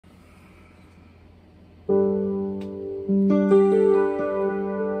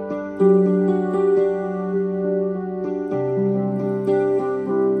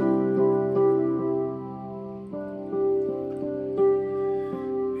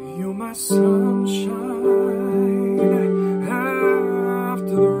You're my sunshine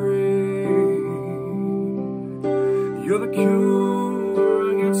after the rain. You're the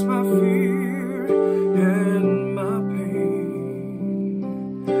cure against my fear and my pain.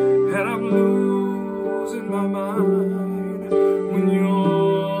 And I'm losing my mind when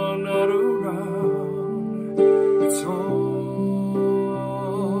you're not around. It's all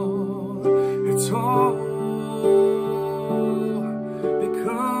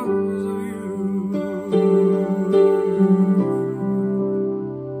because of you.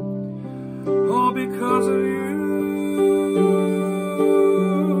 All because of you.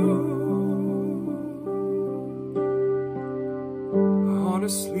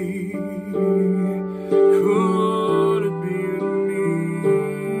 Honestly, could it be me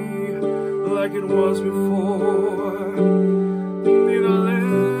like it was before? Neither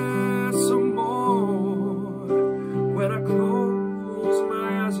less or more. When I close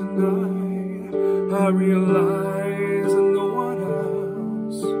my eyes at night, I realize that no one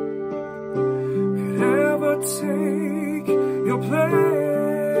else could ever take your place.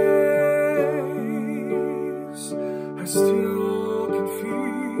 I still can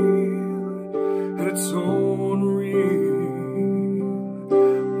feel that it's so unreal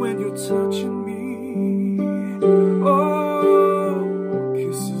when you're touching me. Oh,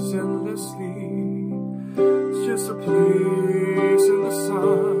 kisses endlessly. It's just a place in the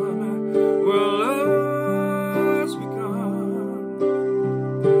sun where love's begun.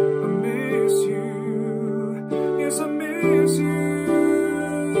 I miss you, yes I miss you.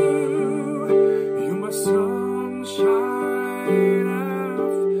 You're my sunshine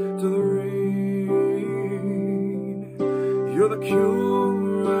after the rain. You're the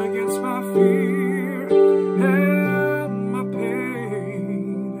cure against my fear and my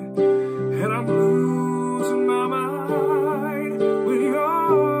pain. And I'm losing my mind when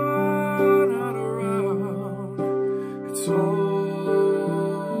you're not around. It's all,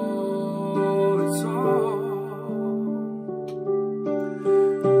 it's all,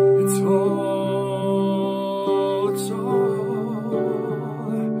 it's all, it's all,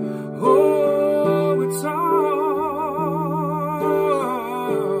 oh, it's all,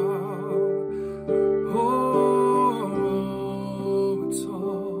 oh, it's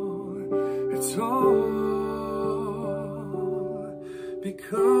all, it's all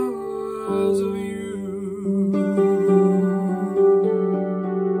because of you.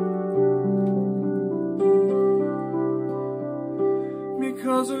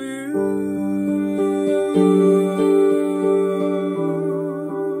 Because of you.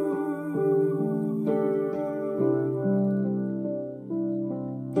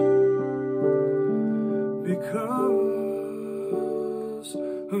 Because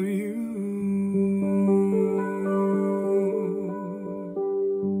of you.